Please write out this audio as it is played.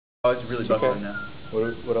Oh, it's really buckling now.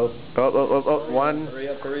 What else? Oh, 1, Hurry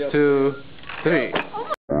up, hurry up. 2, 3.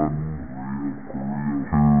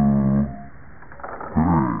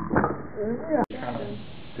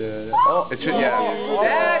 Oh, it should, yeah.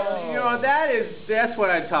 That's what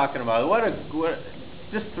I'm talking about.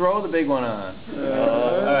 Just throw the big one on.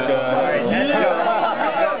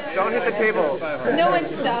 Don't hit the table. No one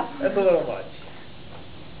stuff. That's a little much.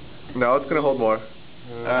 No, it's gonna hold more.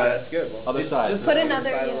 That's good. Well, Other side. Put another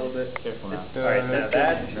a in. little bit. Careful now. Alright, now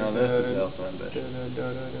that. No, this is also on bit.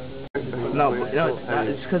 No,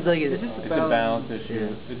 it's because like It's a balance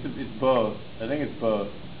issue. It's both. I think it's both.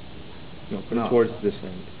 No, put it towards this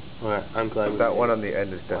end. Alright, I'm glad. That one on the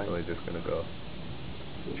end is definitely just gonna go.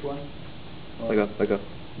 Which one? Like a. The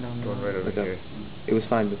one right over here. It was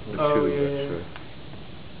fine before. Oh, yeah.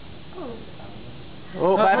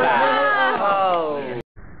 Oh, bye bye. Oh.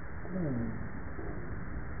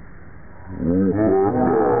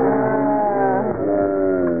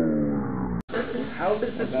 How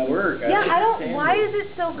does this work? Yeah, I don't. Why is it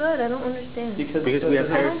so good? I don't understand. Because we have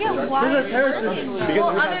I don't get why. Well,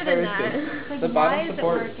 other than that, like, The why bottom is it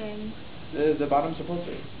support. working? The bottom supports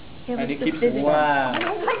it. Yeah, And but it the keeps physics. Wow.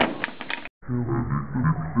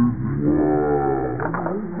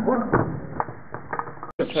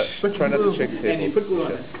 Try not to shake the table. And you put glue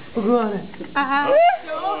on it. Put glue on it.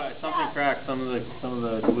 Alright, something cracked. Some of the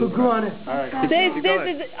glue. Put glue on it. Alright. Oh,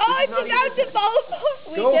 it's about to fall apart.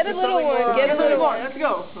 Wait, get a little more. Get a little more. Let's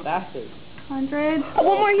go. Faster. 100. Oh,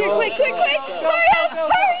 one more here. Quick. Hurry up.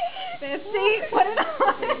 Hurry. 50. Put it on.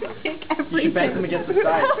 Take everything. You should bang them against the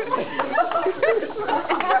side.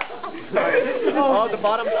 Oh, the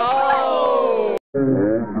bottom. Oh!